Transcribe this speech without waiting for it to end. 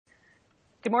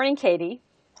Good morning, Katie.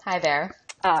 Hi there.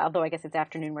 Although I guess it's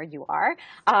afternoon where you are.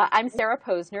 I'm Sarah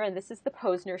Posner, and this is The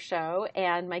Posner Show.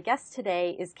 And my guest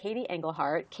today is Katie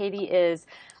Engelhart. Katie is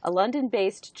a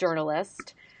London-based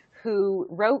journalist who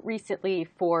wrote recently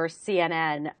for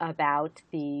CNN about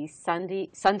the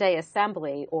Sunday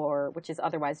Assembly, or which is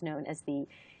otherwise known as the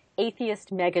atheist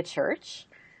megachurch,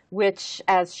 which,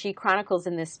 as she chronicles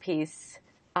in this piece,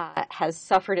 has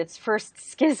suffered its first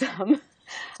schism.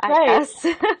 I Right. guess,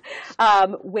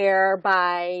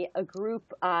 whereby a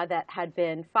group that had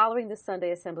been following the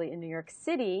Sunday Assembly in New York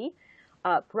City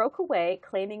broke away,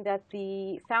 claiming that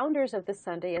the founders of the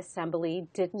Sunday Assembly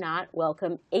did not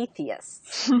welcome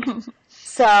atheists.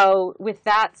 So, with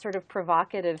that sort of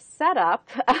provocative setup,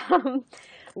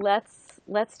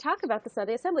 let's talk about the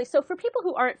Sunday Assembly. So, for people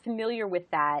who aren't familiar with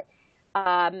that,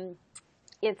 um,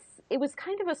 it was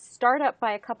kind of a startup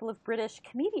by a couple of British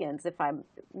comedians, if I'm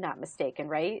not mistaken,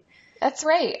 right? That's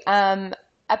right.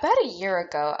 About a year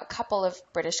ago, a couple of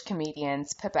British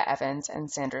comedians, Pippa Evans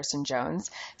and Sanderson Jones,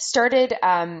 started,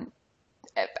 I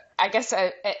guess,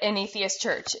 an atheist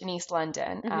church in East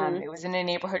London. Mm-hmm. It was in a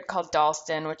neighborhood called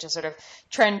Dalston, which is sort of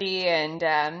trendy and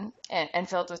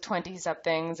filled with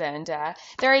 20-somethings. And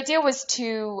their idea was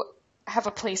to have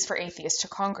a place for atheists to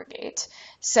congregate.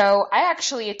 So I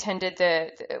actually attended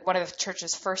one of the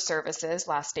church's first services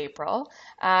last April.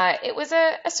 It was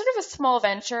a sort of a small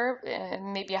venture,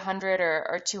 maybe 100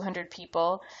 or 200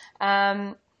 people.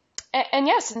 And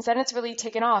yeah, since then it's really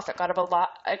taken off. It got a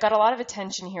lot of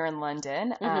attention here in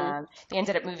London. Mm-hmm. They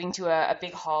ended up moving to a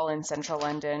big hall in central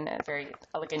London, a very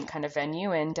elegant kind of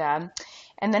venue. And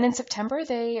then in September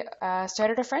they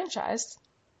started a franchise.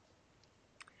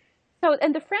 So,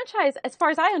 and the franchise, as far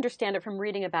as I understand it from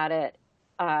reading about it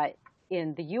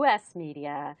in the U.S.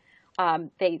 media,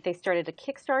 they started a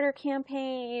Kickstarter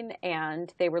campaign,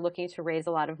 and they were looking to raise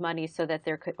a lot of money so that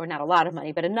there could, or not a lot of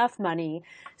money, but enough money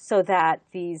so that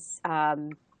these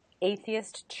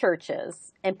atheist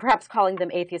churches, and perhaps calling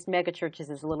them atheist megachurches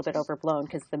is a little bit overblown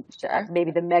because Sure. maybe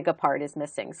the mega part is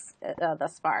missing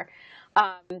thus far,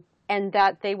 and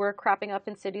that they were cropping up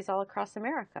in cities all across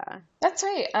America. That's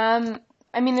right.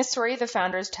 I mean, the story the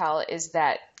founders tell is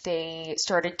that they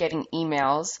started getting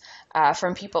emails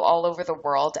from people all over the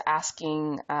world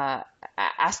asking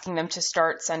them to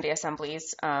start Sunday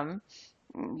assemblies,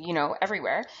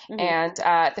 everywhere. Mm-hmm. And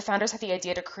the founders had the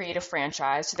idea to create a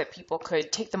franchise so that people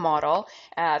could take the model,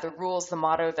 the rules, the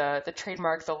motto, the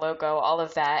trademark, the logo, all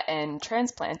of that, and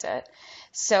transplant it.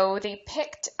 So they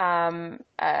picked, I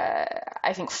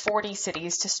think, 40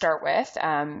 cities to start with,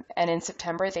 and in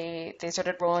September they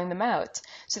started rolling them out.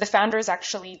 So the founders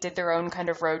actually did their own kind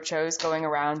of road shows going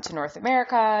around to North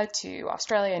America, to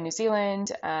Australia, New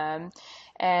Zealand, and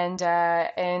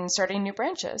starting new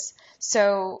branches.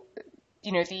 So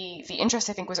the interest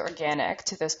I think was organic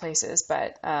to those places,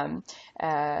 but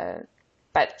the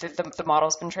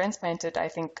model's been transplanted, I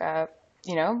think, to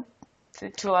a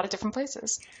lot of different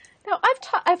places. Now,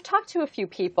 I've talked to a few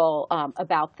people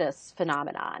about this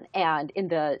phenomenon, and in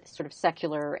the sort of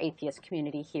secular atheist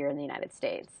community here in the United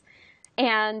States,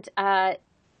 and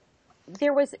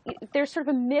there's sort of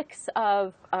a mix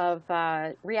of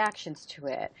reactions to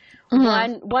it.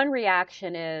 Mm-hmm. One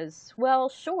reaction is, well,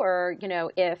 sure,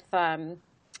 if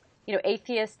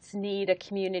atheists need a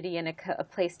community and a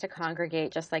place to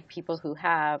congregate, just like people who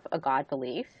have a God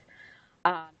belief.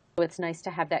 So it's nice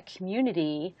to have that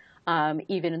community,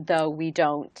 even though we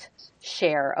don't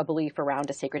share a belief around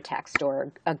a sacred text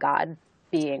or a God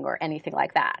being or anything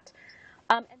like that.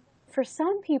 And for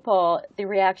some people, the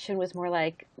reaction was more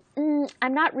like,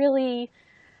 I'm not really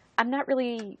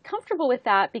comfortable with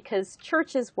that because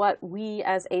church is what we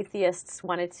as atheists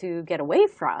wanted to get away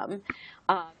from,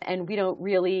 and we don't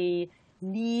really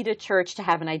need a church to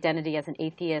have an identity as an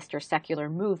atheist or secular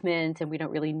movement, and we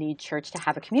don't really need church to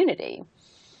have a community.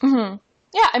 Mm-hmm.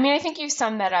 Yeah, I mean, I think you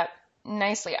summed that up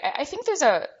nicely. I think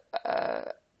there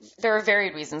are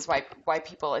varied reasons why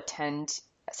people attend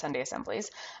Sunday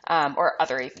assemblies or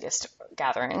other atheist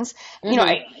gatherings.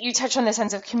 Mm-hmm. You touched on the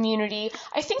sense of community.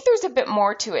 I think there's a bit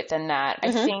more to it than that.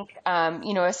 Mm-hmm. I think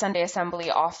a Sunday assembly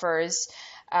offers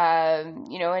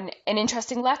an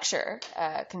interesting lecture,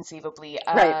 conceivably,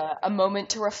 Right. a moment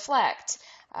to reflect.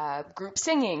 Group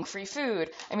singing, free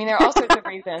food. I mean, there are all sorts of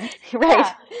reasons.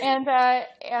 Right. Yeah,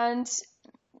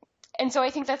 and so I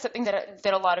think that's something that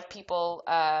a lot of people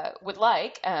would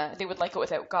like. They would like it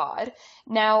without God.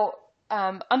 Now,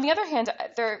 on the other hand,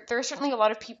 there are certainly a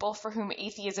lot of people for whom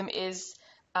atheism is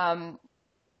a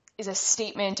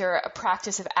statement or a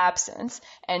practice of absence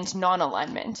and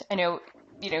non-alignment. I know,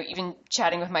 even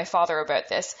chatting with my father about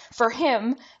this, for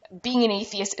him, being an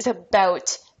atheist is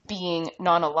about being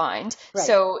non-aligned. Right.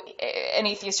 So an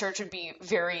atheist church would be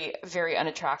very, very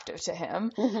unattractive to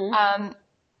him.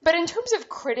 But in terms of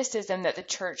criticism that the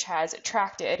church has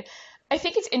attracted, I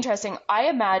think it's interesting. I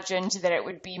imagined that it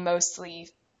would be mostly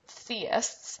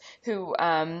theists who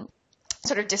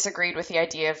sort of disagreed with the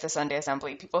idea of the Sunday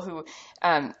assembly, people who,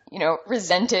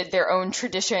 resented their own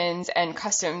traditions and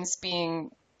customs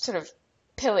being sort of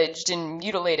pillaged and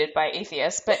mutilated by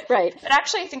atheists. But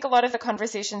actually, I think a lot of the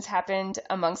conversations happened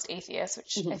amongst atheists,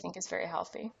 which I think is very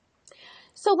healthy.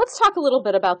 So let's talk a little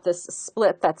bit about this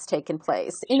split that's taken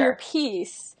place. In your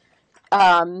piece,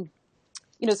 so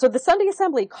the Sunday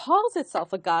Assembly calls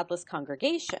itself a godless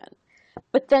congregation,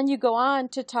 but then you go on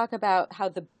to talk about how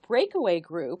the breakaway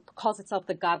group calls itself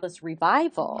the Godless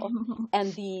Revival,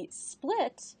 and the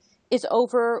split is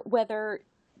over whether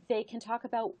they can talk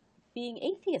about being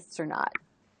atheists or not.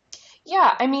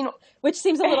 Yeah, I mean... Which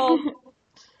seems a little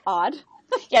odd.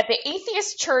 Yeah, the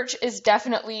atheist church is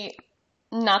definitely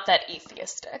not that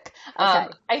atheistic. Okay.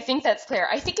 I think that's clear.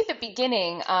 I think at the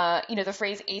beginning, the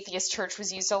phrase atheist church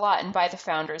was used a lot, and by the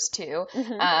founders too.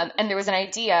 And there was an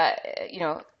idea,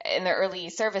 in the early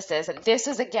services that this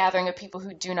is a gathering of people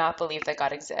who do not believe that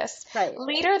God exists. Right.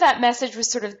 Later, that message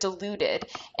was sort of diluted.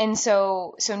 And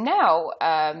so now,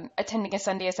 attending a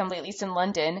Sunday assembly, at least in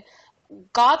London,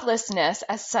 godlessness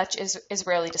as such is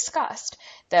rarely discussed.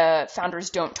 The founders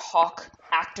don't talk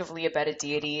actively about a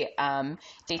deity.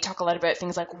 They talk a lot about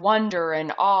things like wonder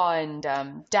and awe and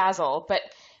dazzle, but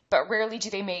rarely do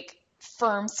they make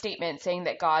firm statements saying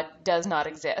that God does not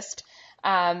exist.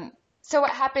 So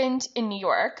what happened in New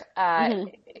York, a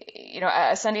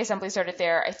Sunday assembly started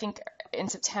there, I think in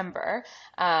September,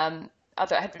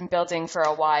 although it had been building for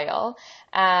a while.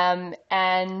 And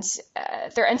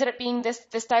there ended up being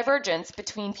this divergence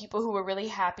between people who were really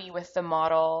happy with the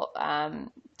model,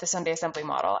 the Sunday assembly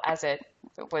model as it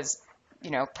was,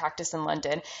 practiced in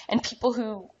London, and people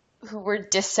who were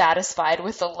dissatisfied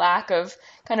with the lack of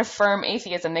kind of firm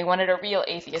atheism. They wanted a real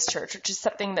atheist church, which is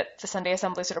something that the Sunday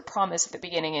assembly sort of promised at the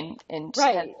beginning and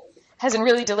hasn't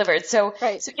really delivered. So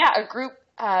a group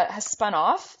has spun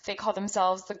off. They call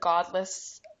themselves the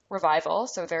Godless Revival,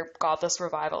 so they're godless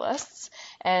revivalists,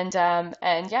 and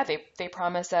they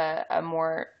promise a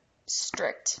more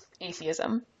strict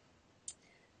atheism.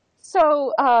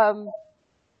 So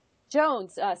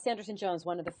Sanders and Jones,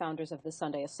 one of the founders of the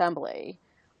Sunday Assembly,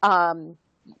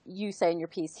 you say in your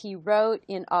piece, he wrote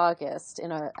in August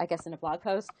in a blog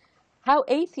post, "How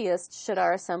atheist should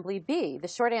our assembly be?" The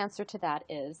short answer to that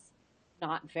is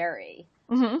not very.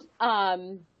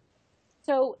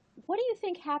 So what do you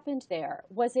think happened there?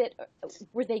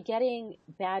 Were they getting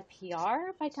bad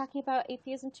PR by talking about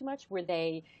atheism too much? Were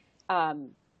they,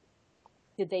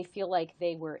 did they feel like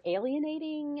they were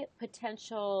alienating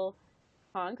potential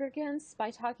congregants by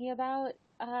talking about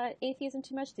atheism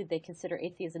too much? Did they consider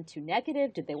atheism too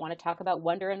negative? Did they want to talk about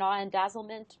wonder and awe and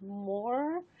dazzlement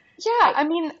more? Yeah,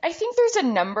 I think there's a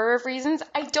number of reasons.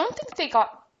 I don't think they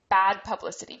got bad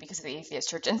publicity because of the atheist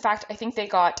church. In fact, I think they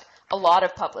got a lot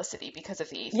of publicity because of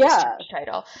the atheist church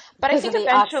title. But I think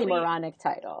eventually, oxymoronic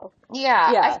title.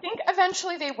 Yeah, I think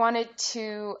eventually they wanted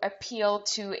to appeal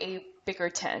to a bigger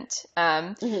tent.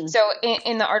 So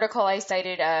in the article, I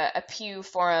cited a Pew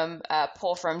Forum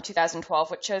poll from 2012,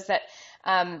 which shows that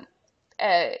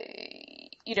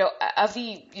of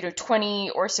the 20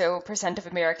 or so % of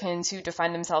Americans who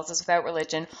define themselves as without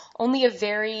religion, only a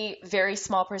very, very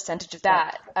small percentage of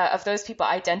of those people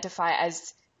identify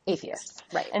as atheists.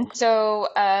 Right. And so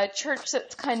a church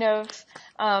that's kind of,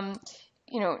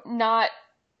 not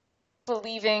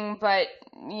believing, but,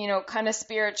 kind of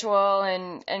spiritual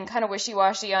and kind of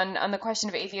wishy-washy on the question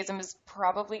of atheism is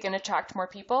probably going to attract more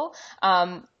people.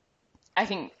 I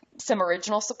think some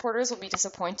original supporters will be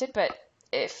disappointed, but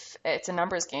if it's a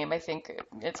numbers game, I think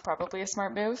it's probably a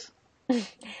smart move.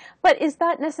 But is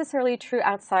that necessarily true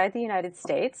outside the United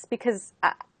States? Because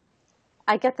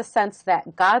I get the sense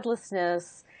that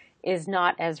godlessness is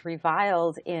not as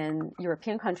reviled in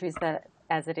European countries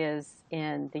as it is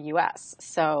in the U.S.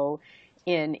 So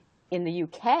in the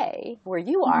UK, where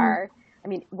you are,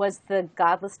 was the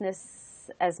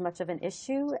godlessness as much of an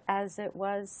issue as it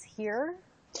was here?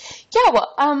 Yeah,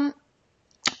 well,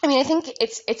 I think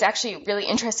it's actually really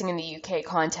interesting in the UK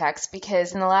context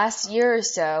because in the last year or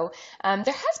so, there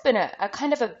has been a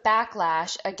kind of a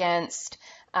backlash against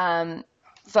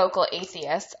vocal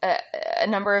atheists. A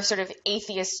number of sort of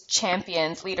atheist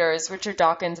champions, leaders, Richard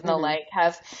Dawkins and the like,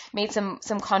 have made some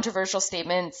controversial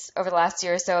statements over the last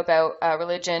year or so about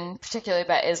religion, particularly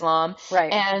about Islam.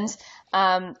 Right.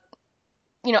 And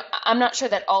I'm not sure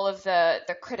that all of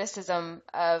the criticism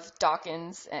of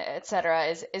Dawkins, et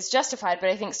cetera, is justified, but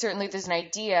I think certainly there's an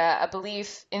idea, a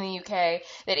belief in the UK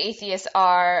that atheists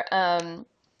are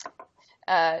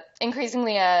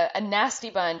increasingly a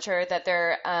nasty bunch, or that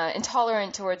they're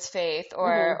intolerant towards faith,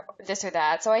 or this or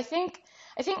that. So I think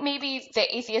maybe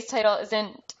the atheist title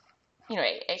isn't,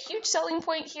 a huge selling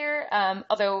point here,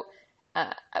 although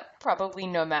probably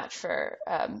no match for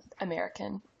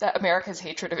America's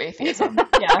hatred of atheism.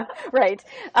 Yeah. Right.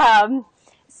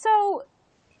 So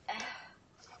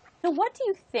what do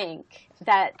you think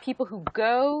that people who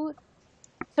go,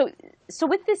 so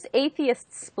with this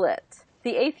atheist split,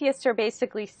 the atheists are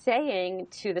basically saying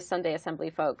to the Sunday Assembly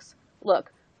folks,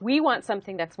 look, we want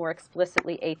something that's more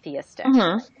explicitly atheistic.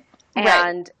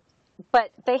 And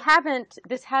but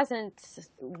this hasn't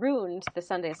ruined the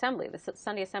Sunday Assembly. The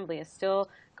Sunday Assembly is still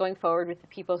going forward with the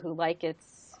people who like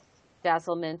its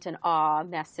dazzlement and awe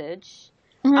message.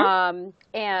 And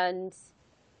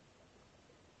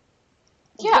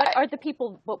what are the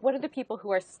people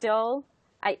who are still,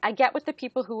 I get what the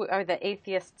people who are the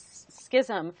atheist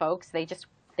schism folks, they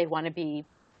want to be,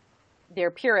 they're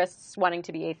purists wanting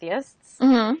to be atheists.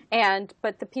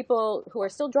 But the people who are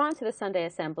still drawn to the Sunday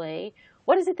Assembly,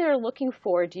 what is it they're looking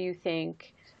for, do you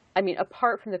think? I mean,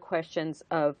 apart from the questions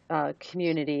of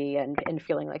community and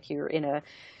feeling like you're in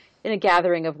a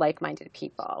gathering of like-minded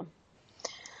people.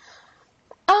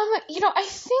 I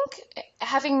think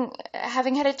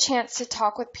having had a chance to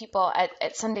talk with people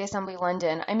at Sunday Assembly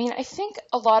London, I think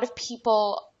a lot of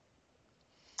people,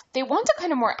 they want a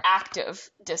kind of more active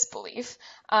disbelief.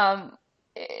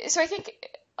 So I think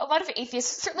a lot of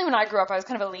atheists, certainly when I grew up, I was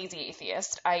kind of a lazy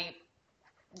atheist. I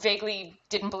vaguely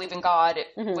didn't believe in God. It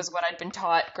was what I'd been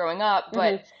taught growing up,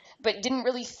 but didn't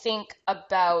really think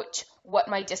about what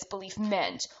my disbelief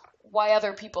meant, why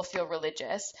other people feel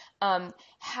religious,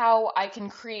 how I can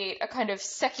create a kind of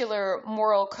secular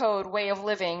moral code way of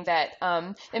living that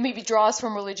maybe draws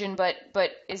from religion but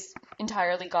is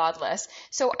entirely godless.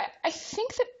 So I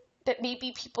think that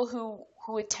maybe people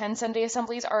who attend Sunday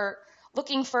assemblies are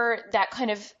looking for that kind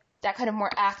of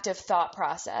more active thought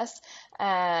process.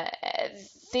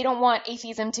 They don't want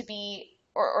atheism to be,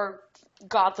 or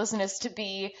godlessness to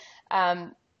be,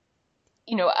 a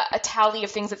tally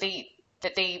of things that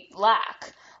they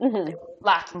lack,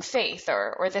 lacking faith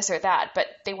or this or that, but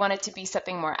they want it to be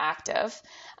something more active.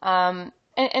 And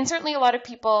certainly a lot of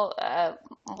people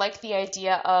like the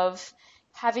idea of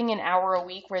having an hour a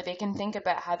week where they can think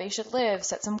about how they should live,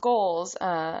 set some goals,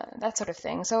 that sort of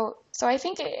thing. So I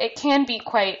think it can be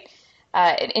quite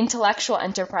an intellectual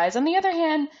enterprise. On the other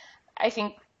hand, I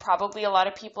think probably a lot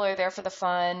of people are there for the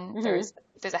fun. There's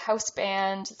a house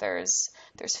band, there's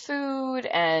food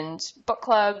and book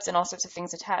clubs and all sorts of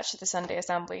things attached to the Sunday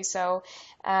Assembly. So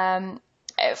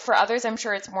for others, I'm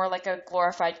sure it's more like a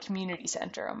glorified community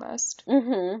center almost.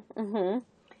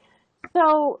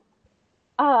 So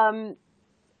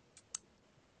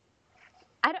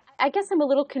I guess I'm a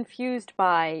little confused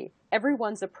by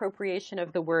everyone's appropriation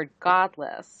of the word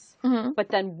godless, but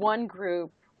then one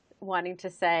group wanting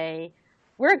to say,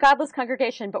 we're a godless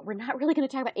congregation, but we're not really going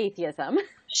to talk about atheism.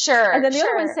 Sure. And then the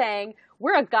other one saying,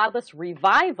 we're a godless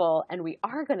revival, and we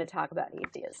are going to talk about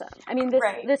atheism. I mean,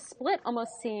 this split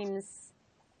almost seems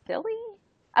silly.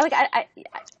 I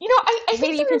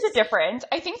think there is a difference.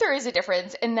 I think there is a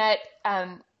difference in that,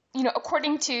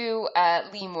 according to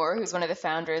Lee Moore, who's one of the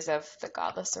founders of the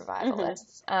Godless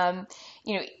Survivalists,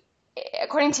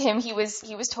 according to him, he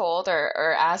was told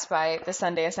or asked by the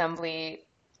Sunday Assembly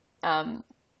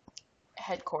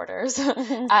headquarters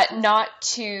not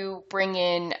to bring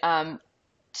in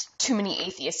too many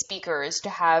atheist speakers, to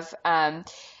have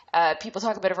people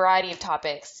talk about a variety of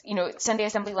topics. Sunday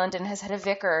Assembly London has had a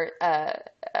vicar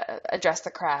address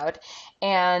the crowd,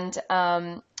 and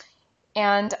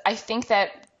I think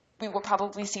that we will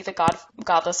probably see the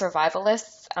godless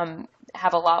survivalists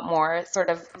have a lot more sort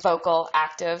of vocal,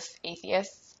 active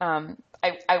atheists. I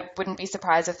wouldn't be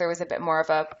surprised if there was a bit more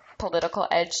of a political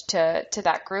edge to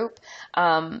that group. There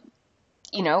are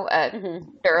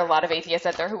a lot of atheists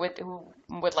out there who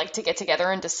would like to get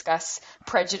together and discuss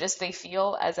prejudice they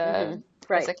feel as a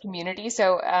community.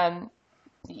 So, I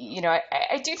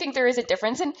do think there is a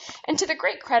difference, and to the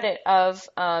great credit of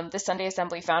the Sunday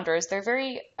Assembly founders, they're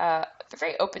very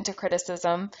open to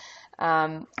criticism.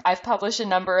 I've published a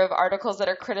number of articles that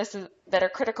are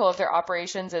critical of their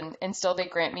operations, and still they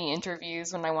grant me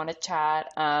interviews when I want to chat.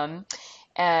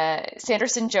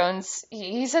 Sanderson Jones,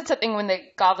 he said something when the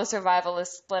Godless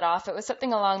Survivalists split off. It was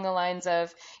something along the lines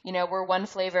of, we're one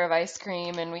flavor of ice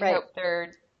cream, and we hope there are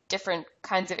different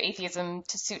kinds of atheism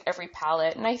to suit every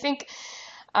palate. And I think,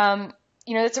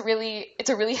 it's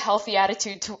a really healthy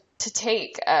attitude to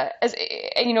take, as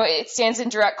it stands in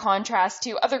direct contrast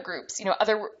to other groups,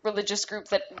 other religious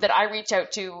groups that I reach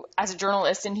out to as a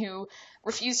journalist and who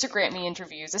refuse to grant me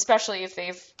interviews, especially if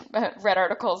they've read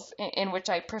articles in which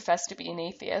I profess to be an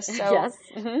atheist. So, Yes.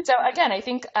 Mm-hmm. so again, I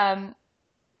think, I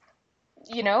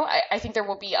think there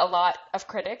will be a lot of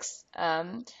critics,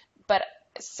 but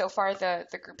so far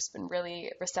the group's been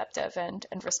really receptive and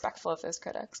respectful of those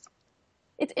critics.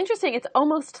 It's interesting. It's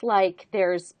almost like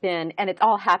there's been, and it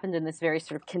all happened in this very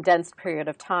sort of condensed period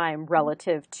of time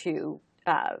relative to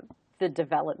the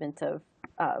development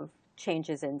of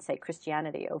changes in, say,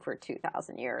 Christianity over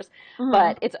 2,000 years. Mm-hmm.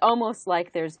 But it's almost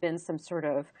like there's been some sort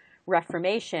of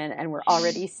Reformation, and we're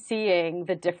already seeing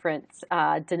the different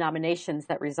denominations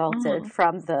that resulted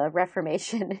from the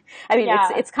Reformation. I mean,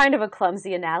 it's kind of a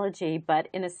clumsy analogy, but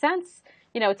in a sense,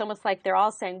 it's almost like they're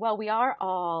all saying, well, we are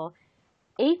all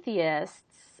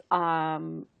atheists,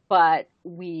 but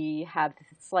we have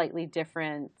slightly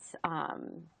different,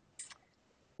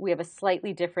 we have a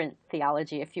slightly different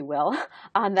theology, if you will,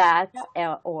 on that,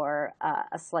 or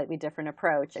a slightly different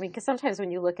approach. I mean, because sometimes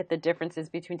when you look at the differences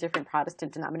between different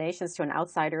Protestant denominations, to an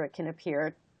outsider, it can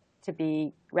appear to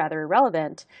be rather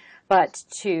irrelevant, but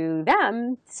to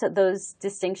them, so those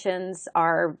distinctions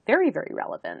are very, very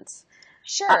relevant.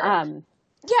 Sure.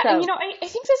 Yeah, and I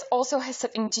think this also has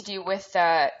something to do with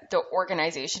the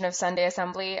organization of Sunday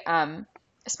Assembly,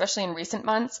 especially in recent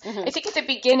months. Mm-hmm. I think at the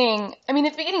beginning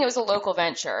it was a local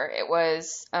venture. It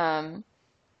was an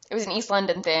East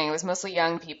London thing. It was mostly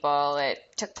young people. It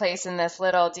took place in this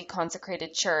little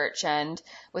deconsecrated church and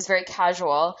was very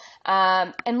casual.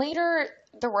 And later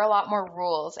there were a lot more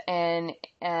rules, and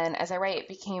as I write, it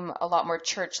became a lot more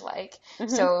church-like. Mm-hmm.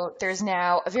 So there's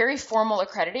now a very formal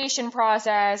accreditation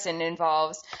process, and it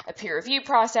involves a peer review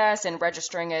process and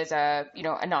registering as a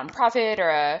nonprofit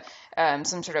or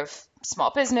some sort of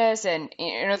small business, and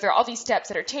there are all these steps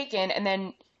that are taken, and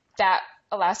then that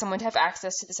allows someone to have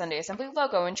access to the Sunday Assembly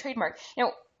logo and trademark.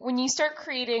 When you start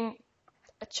creating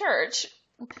a church,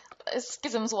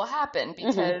 schisms will happen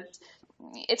because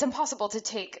it's impossible to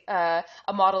take a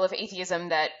model of atheism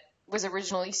that was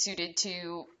originally suited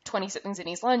to 20-somethings in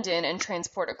East London and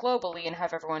transport it globally and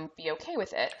have everyone be okay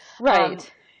with it.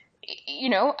 Right.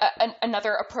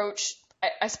 Another approach,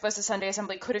 I suppose the Sunday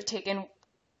Assembly could have taken,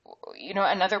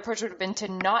 another approach would have been to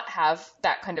not have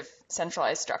that kind of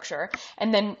centralized structure.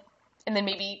 And then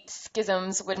maybe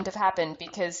schisms wouldn't have happened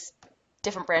because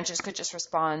different branches could just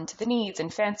respond to the needs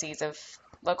and fancies of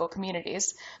local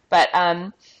communities. But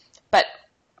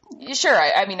sure,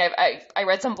 I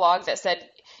read some blog that said,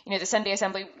 the Sunday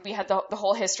Assembly, we had the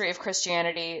whole history of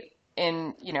Christianity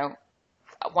in,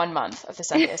 1 month of the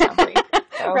Sunday Assembly.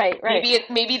 So right.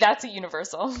 Maybe that's a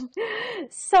universal.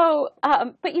 So,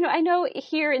 but I know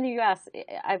here in the U.S.,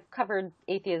 I've covered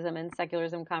atheism and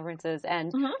secularism conferences,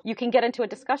 and you can get into a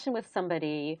discussion with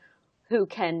somebody who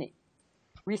can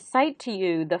recite to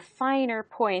you the finer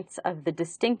points of the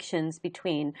distinctions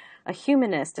between a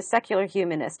humanist, a secular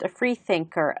humanist, a free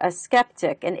thinker, a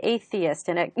skeptic, an atheist,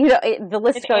 and the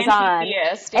list goes on.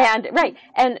 Yeah.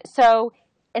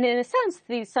 And in a sense,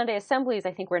 these Sunday assemblies,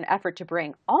 I think, were an effort to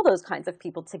bring all those kinds of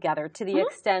people together to the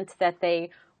extent that they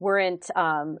weren't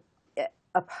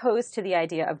opposed to the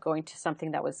idea of going to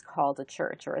something that was called a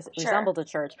church or resembled a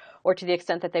church, or to the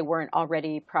extent that they weren't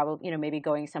already probably, maybe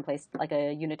going someplace like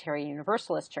a Unitarian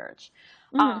Universalist church,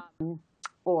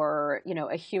 or,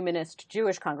 a humanist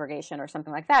Jewish congregation or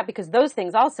something like that, because those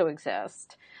things also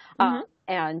exist. And,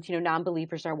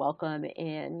 non-believers are welcome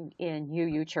in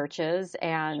UU churches,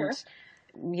 and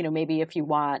maybe if you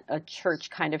want a church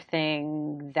kind of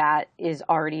thing that is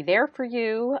already there for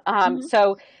you.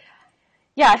 So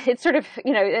yeah, it's sort of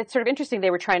interesting. They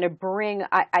were trying to bring,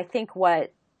 I think,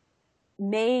 what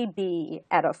may be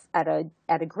at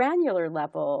a granular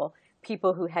level,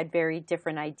 people who had very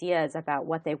different ideas about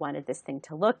what they wanted this thing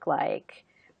to look like,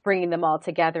 bringing them all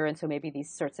together. And so maybe these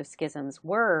sorts of schisms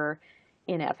were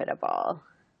inevitable.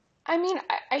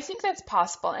 I think that's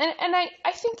possible. And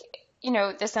I think,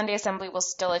 the Sunday Assembly will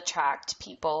still attract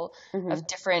people of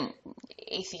different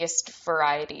atheist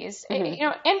varieties,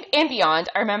 and beyond.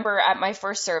 I remember at my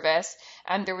first service,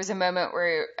 there was a moment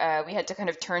where we had to kind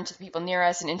of turn to the people near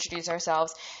us and introduce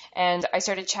ourselves. And I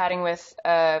started chatting with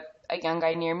a young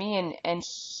guy near me, and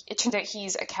it turns out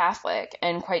he's a Catholic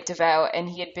and quite devout, and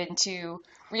he had been to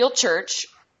real church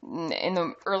in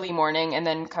the early morning and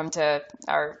then come to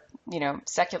our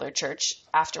secular church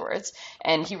afterwards,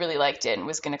 and he really liked it and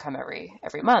was going to come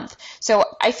every month. So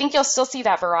I think you'll still see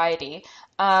that variety.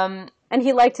 And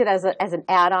he liked it as an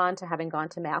add-on to having gone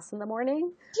to Mass in the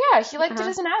morning? Yeah, he liked it Uh-huh.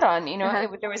 as an add-on.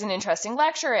 Uh-huh. There was an interesting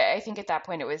lecture. I think at that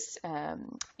point it was, a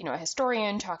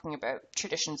historian talking about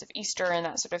traditions of Easter and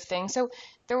that sort of thing. So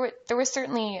there was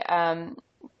certainly,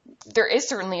 there is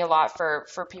certainly a lot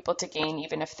for people to gain,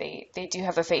 even if they do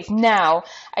have a faith. Now,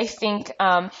 I think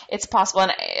it's possible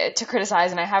to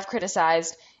criticize, and I have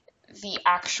criticized the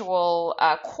actual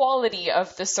quality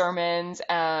of the sermons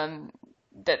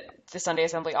that the Sunday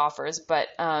Assembly offers, but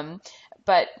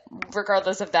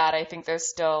regardless of that, I think there's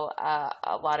still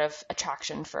a lot of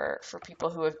attraction for people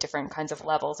who have different kinds of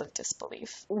levels of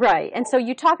disbelief. Right. And so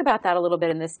you talk about that a little bit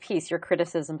in this piece, your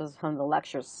criticisms of some of the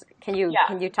lectures. Can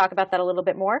you talk about that a little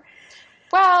bit more?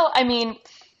 Well, I mean,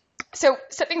 so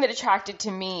something that attracted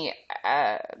me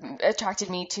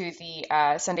to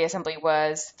the Sunday Assembly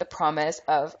was the promise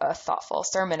of a thoughtful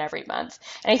sermon every month.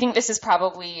 And I think this is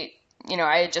probably,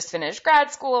 I had just finished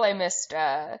grad school. I missed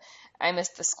the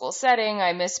school setting.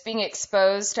 I missed being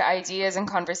exposed to ideas and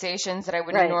conversations that I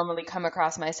wouldn't normally come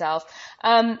across myself.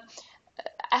 I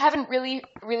haven't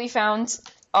really found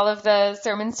all of the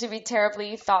sermons to be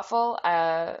terribly thoughtful.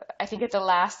 I think at the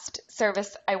last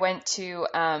service I went to,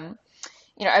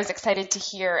 I was excited to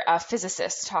hear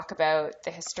physicists talk about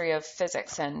the history of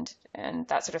physics and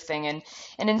that sort of thing. And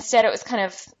instead it was kind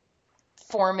of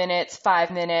 4 minutes,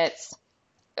 5 minutes,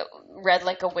 read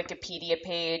like a Wikipedia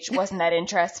page, wasn't that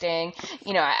interesting.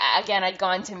 Again, I'd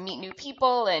gone to meet new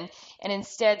people and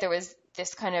instead there was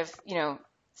this kind of,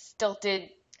 stilted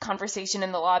conversation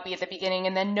in the lobby at the beginning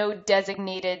and then no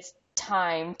designated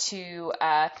time to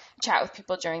chat with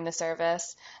people during the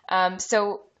service.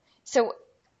 So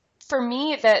for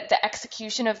me, the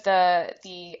execution of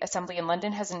the assembly in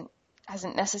London hasn't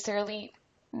necessarily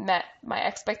met my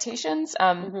expectations.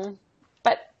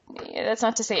 But that's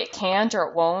not to say it can't or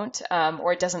it won't,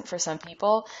 or it doesn't for some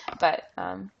people. But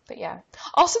yeah.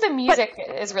 Also, the music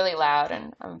is really loud,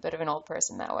 and I'm a bit of an old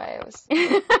person that way. It was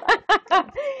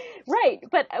right.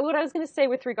 But what I was going to say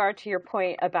with regard to your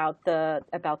point about the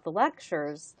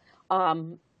lectures,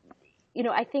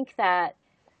 I think that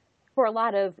for a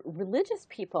lot of religious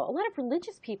people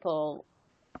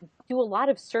do a lot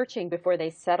of searching before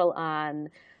they settle on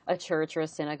a church or a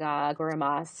synagogue or a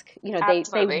mosque.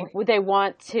 They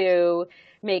want to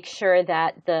make sure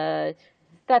that the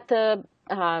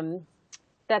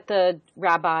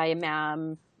rabbi,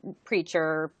 imam,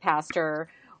 preacher, pastor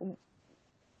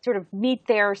sort of meet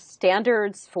their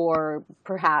standards for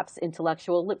perhaps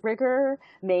intellectual rigor,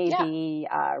 maybe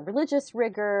religious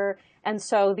rigor. And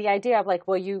so the idea of like,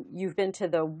 well, you've been to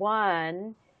the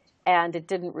one and it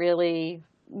didn't really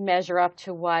measure up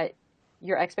to what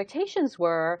your expectations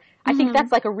were. I think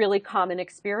that's like a really common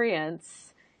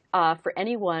experience for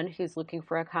anyone who's looking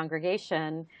for a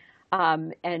congregation.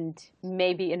 And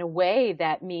maybe in a way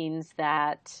that means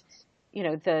that,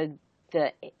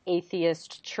 the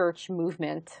atheist church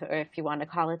movement, or if you want to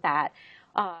call it that,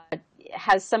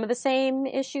 has some of the same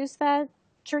issues that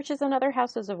churches and other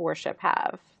houses of worship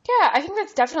have. Yeah, I think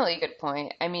that's definitely a good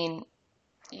point. I mean,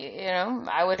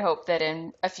 I would hope that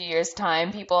in a few years'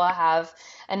 time, people have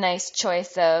a nice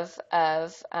choice of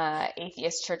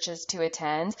atheist churches to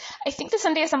attend. I think the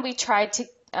Sunday Assembly tried to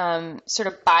sort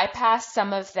of bypass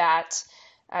some of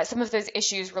those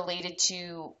issues related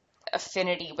to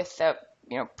affinity with the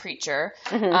preacher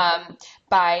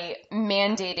by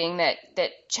mandating that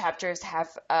chapters have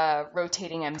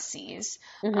rotating MCs.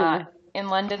 In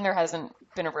London, there hasn't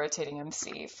been a rotating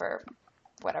MC for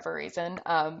whatever reason,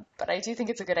 but I do think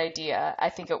it's a good idea. I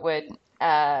think it would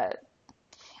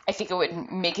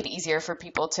make it easier for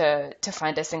people to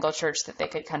find a single church that they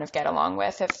could kind of get along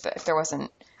with if there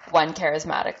wasn't one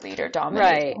charismatic leader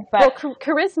dominating. Right. Well,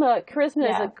 charisma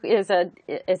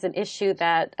is an issue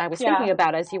that I was thinking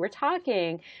about as you were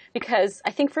talking, because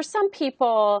I think for some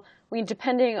people,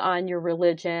 depending on your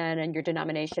religion and your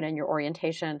denomination and your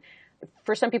orientation,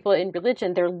 for some people in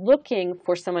religion, they're looking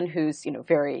for someone who's,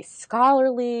 very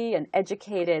scholarly and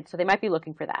educated. So they might be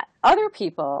looking for that. Other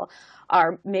people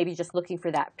are maybe just looking for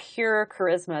that pure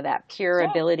charisma, that pure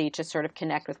ability to sort of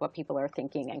connect with what people are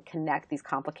thinking and connect these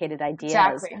complicated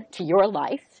ideas to your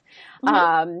life,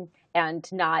 and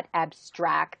not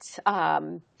abstract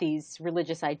these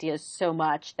religious ideas so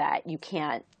much that you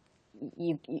can't,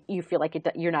 you feel like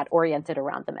you're not oriented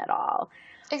around them at all.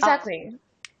 Exactly.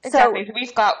 So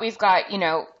we've got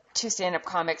two stand-up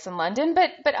comics in London,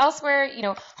 but elsewhere,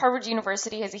 Harvard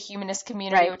University has a humanist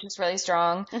community, which is really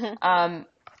strong.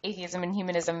 Atheism and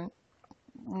humanism,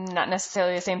 not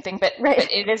necessarily the same thing, but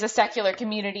it is a secular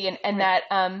community, and that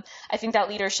I think that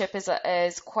leadership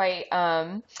is quite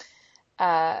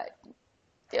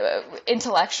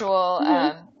intellectual.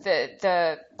 Mhm.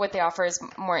 The what they offer is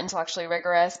more intellectually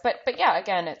rigorous. But yeah,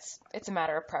 again, it's a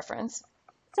matter of preference.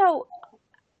 So,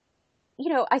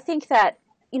 I think that,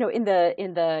 in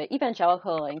the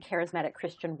evangelical and charismatic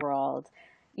Christian world,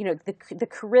 the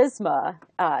charisma,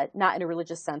 not in a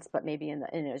religious sense, but maybe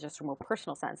in just a more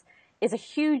personal sense, is a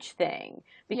huge thing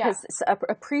Yeah, because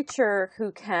a preacher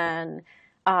who can,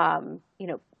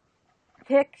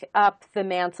 pick up the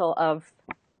mantle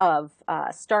of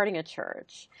starting a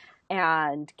church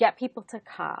and get people to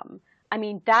come. I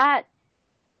mean, that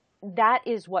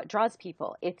is what draws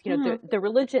people. The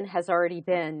religion has already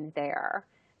been there.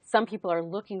 Some people are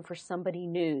looking for somebody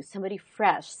new, somebody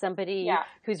fresh, somebody yeah.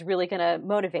 who's really going to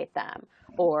motivate them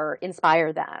or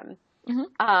inspire them. Hmm.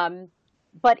 Um,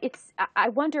 but I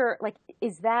wonder, like,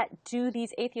 do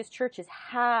these atheist churches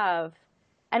have,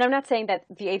 and I'm not saying that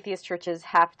the atheist churches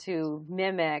have to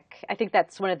mimic, I think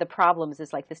that's one of the problems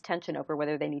is like this tension over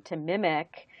whether they need to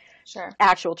mimic Sure.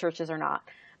 actual churches or not.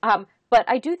 But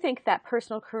I do think that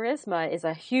personal charisma is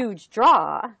a huge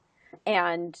draw.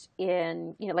 And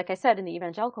like I said, in the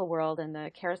evangelical world and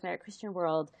the charismatic Christian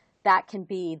world, that can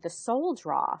be the sole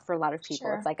draw for a lot of people.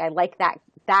 It's Sure. like, I like that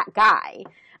guy.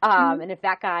 Hmm. And if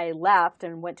that guy left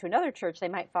and went to another church, they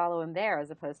might follow him there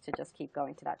as opposed to just keep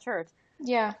going to that church.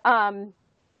 Yeah. Um,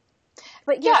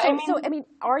 but yeah, Yeah. I so mean, I mean,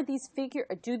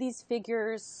 do these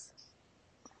figures,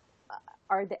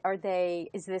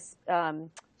 is this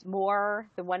more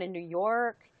the one in New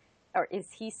York, or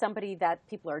is he somebody that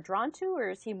people are drawn to, or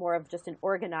is he more of just an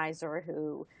organizer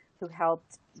who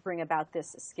helped bring about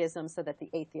this schism so that the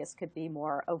atheists could be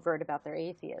more overt about their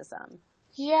atheism?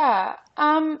 yeah.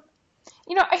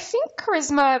 I think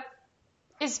charisma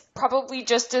is probably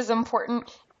just as important,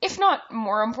 if not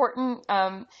more important,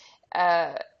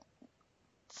 uh,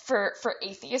 for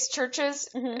atheist churches,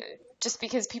 Hmm. just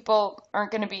because people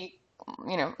aren't going to be,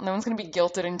 no one's going to be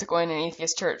guilted into going to an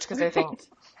atheist church because they think,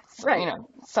 Right. Right.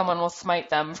 someone will smite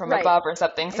them from Right. above or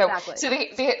something. So, Exactly. so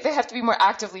they have to be more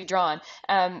actively drawn.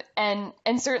 And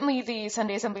certainly the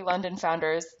Sunday Assembly London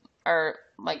founders are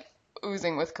like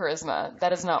oozing with charisma.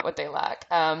 That is not what they lack.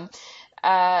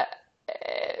 Uh,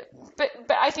 but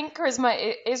I think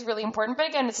charisma is really important. But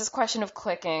again, it's this question of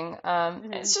clicking.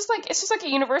 Hmm. It's just like a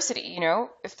university,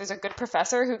 If there's a good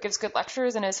professor who gives good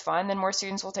lectures and is fun, then more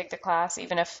students will take the class,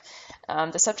 even if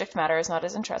the subject matter is not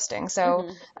as interesting.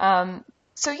 Hmm.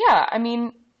 So yeah, I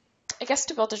mean, I guess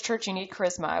to build a church you need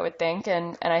charisma, I would think,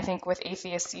 and I think with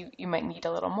atheists you might need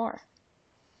a little more.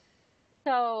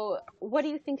 So, what do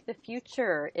you think the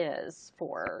future is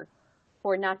for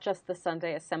not just the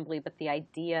Sunday Assembly, but the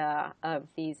idea of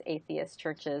these atheist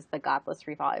churches, the Godless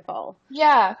Revival?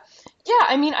 Yeah, yeah.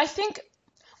 I mean, I think.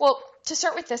 Well, to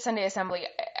start with the Sunday Assembly,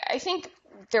 I think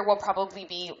there will probably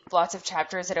be lots of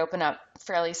chapters that open up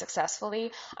fairly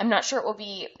successfully. I'm not sure it will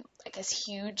be like as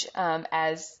huge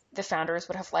as the founders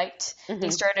would have liked. They Hmm.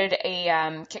 started a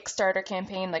Kickstarter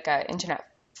campaign, like a internet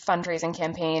fundraising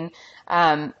campaign,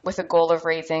 with a goal of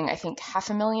raising, I think,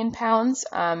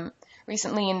 £500,000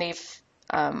 recently, and they've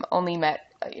only met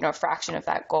a fraction of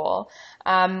that goal.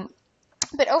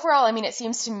 But overall, I mean, it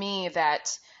seems to me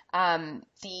that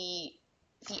the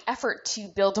effort to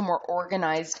build a more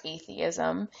organized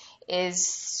atheism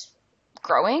is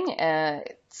growing.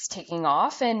 It's taking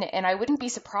off, and I wouldn't be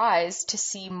surprised to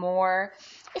see more,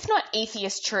 if not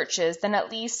atheist churches, then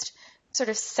at least sort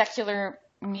of secular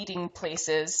meeting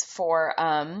places for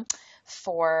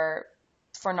for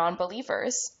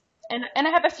non-believers. And I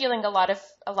have a feeling a lot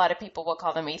of people will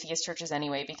call them atheist churches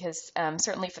anyway, because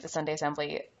certainly for the Sunday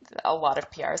Assembly, a lot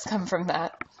of PRs come from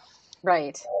that.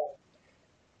 Right.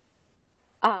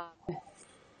 Um,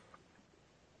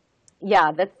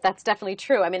 yeah, that's definitely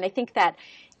true. I mean, I think that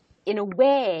in a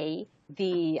way,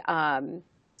 the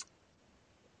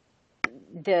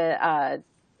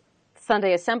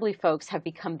Sunday Assembly folks have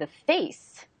become the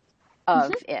face of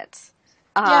Hmm. it,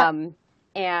 Yeah,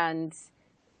 and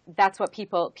that's what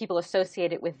people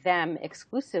associate it with them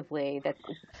exclusively. That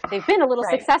they've been a little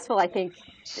right. successful, I think.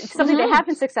 Something they Hmm. have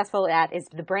been successful at is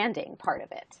the branding part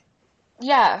of it.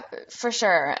 Yeah, for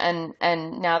sure. And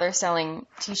now they're selling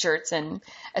T-shirts and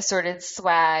assorted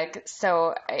swag.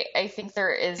 So I think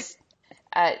there is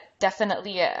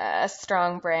definitely a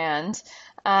strong brand,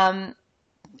 um,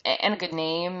 and a good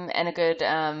name and a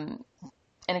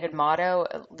good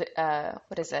motto.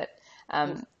 What is it?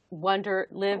 Um,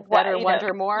 Live what better, wonder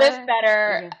Live more.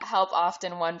 better, Yeah. help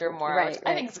often, wonder more, which Right, I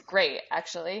right. think is great,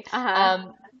 actually.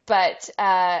 Uh-huh. But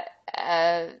uh,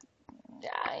 I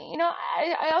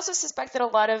also suspect that a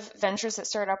lot of ventures that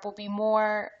start up will be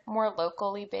more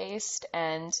locally based,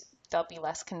 and they'll be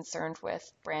less concerned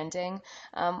with branding.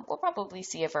 We'll probably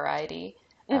see a variety.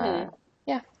 Hmm.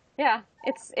 Yeah. Yeah,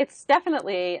 it's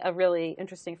definitely a really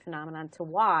interesting phenomenon to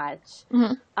watch.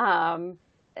 Hmm. Um,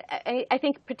 I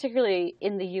think particularly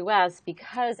in the U.S.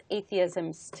 because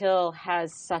atheism still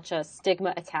has such a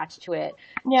stigma attached to it,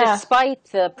 Yeah. despite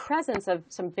the presence of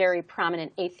some very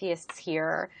prominent atheists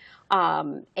here,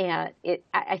 and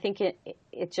I think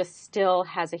it just still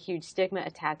has a huge stigma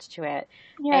attached to it,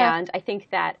 Yeah. and I think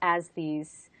that as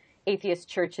these atheist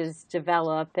churches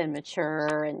develop and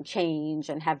mature and change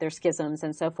and have their schisms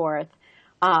and so forth,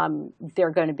 they're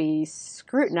going to be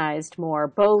scrutinized more,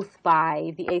 both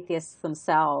by the atheists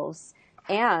themselves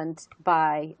and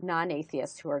by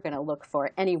non-atheists who are going to look for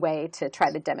any way to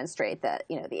try to demonstrate that,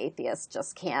 the atheists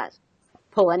just can't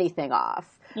pull anything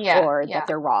off, Yeah. or that Yeah.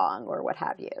 they're wrong or what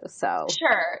have you. So,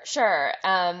 Sure.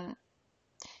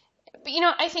 But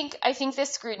I think this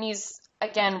scrutiny is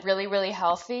again really really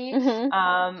healthy.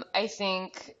 mm-hmm. I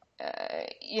think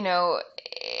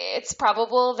it's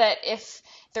probable that if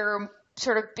there are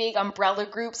sort of big umbrella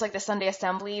groups like the Sunday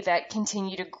Assembly that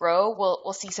continue to grow,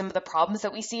 we'll see some of the problems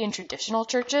that we see in traditional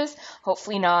churches.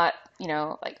 Hopefully not,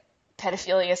 like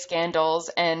pedophilia scandals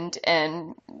and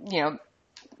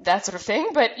that sort of thing.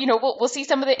 But we'll see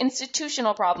some of the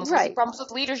institutional problems. We'll see Right. problems with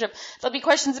leadership. There'll be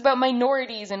questions about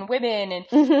minorities and women and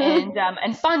Mm-hmm.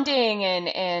 and funding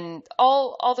and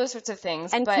all those sorts of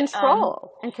things. And But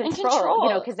control, and control,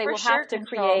 control, because they for will sure, have to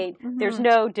control. create, there's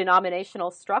no denominational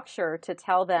structure to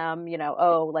tell them,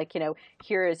 oh, like,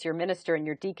 here is your minister and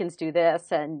your deacons do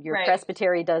this and your Right.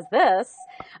 presbytery does this.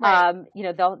 Right.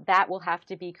 That will have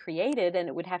to be created, and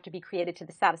it would have to be created to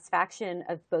the satisfaction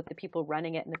of both the people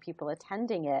running it and the people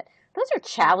attending it. Those are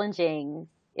challenging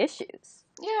issues.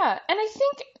 Yeah, and I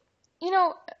think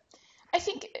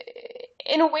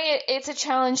in a way it's a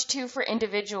challenge too for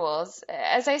individuals.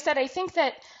 As I said, I think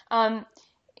that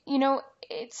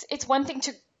it's one thing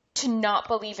to not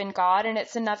believe in God, and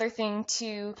it's another thing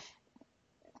to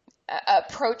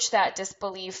approach that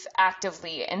disbelief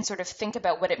actively and sort of think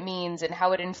about what it means and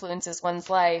how it influences one's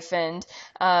life and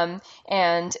how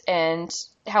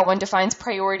one defines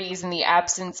priorities in the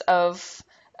absence of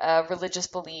religious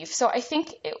belief. So I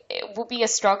think it will be a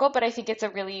struggle, but I think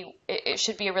it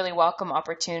should be a really welcome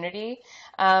opportunity.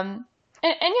 And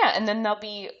then there'll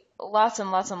be lots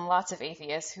and lots and lots of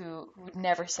atheists who would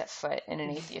never set foot in an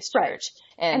atheist Right. church.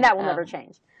 And that will never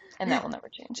change. And that will never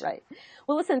change. Right.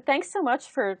 Well, listen, thanks so much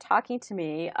for talking to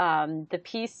me. The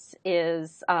piece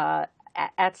is at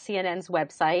CNN's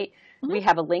website. Mm-hmm. We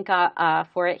have a link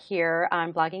for it here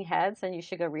on Blogging Heads, and you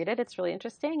should go read it. It's really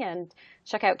interesting. And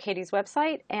check out Katie's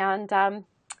website. And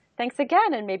thanks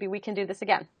again, and maybe we can do this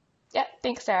again. Yeah,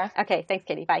 thanks, Sarah. Okay, thanks,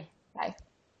 Katie. Bye. Bye.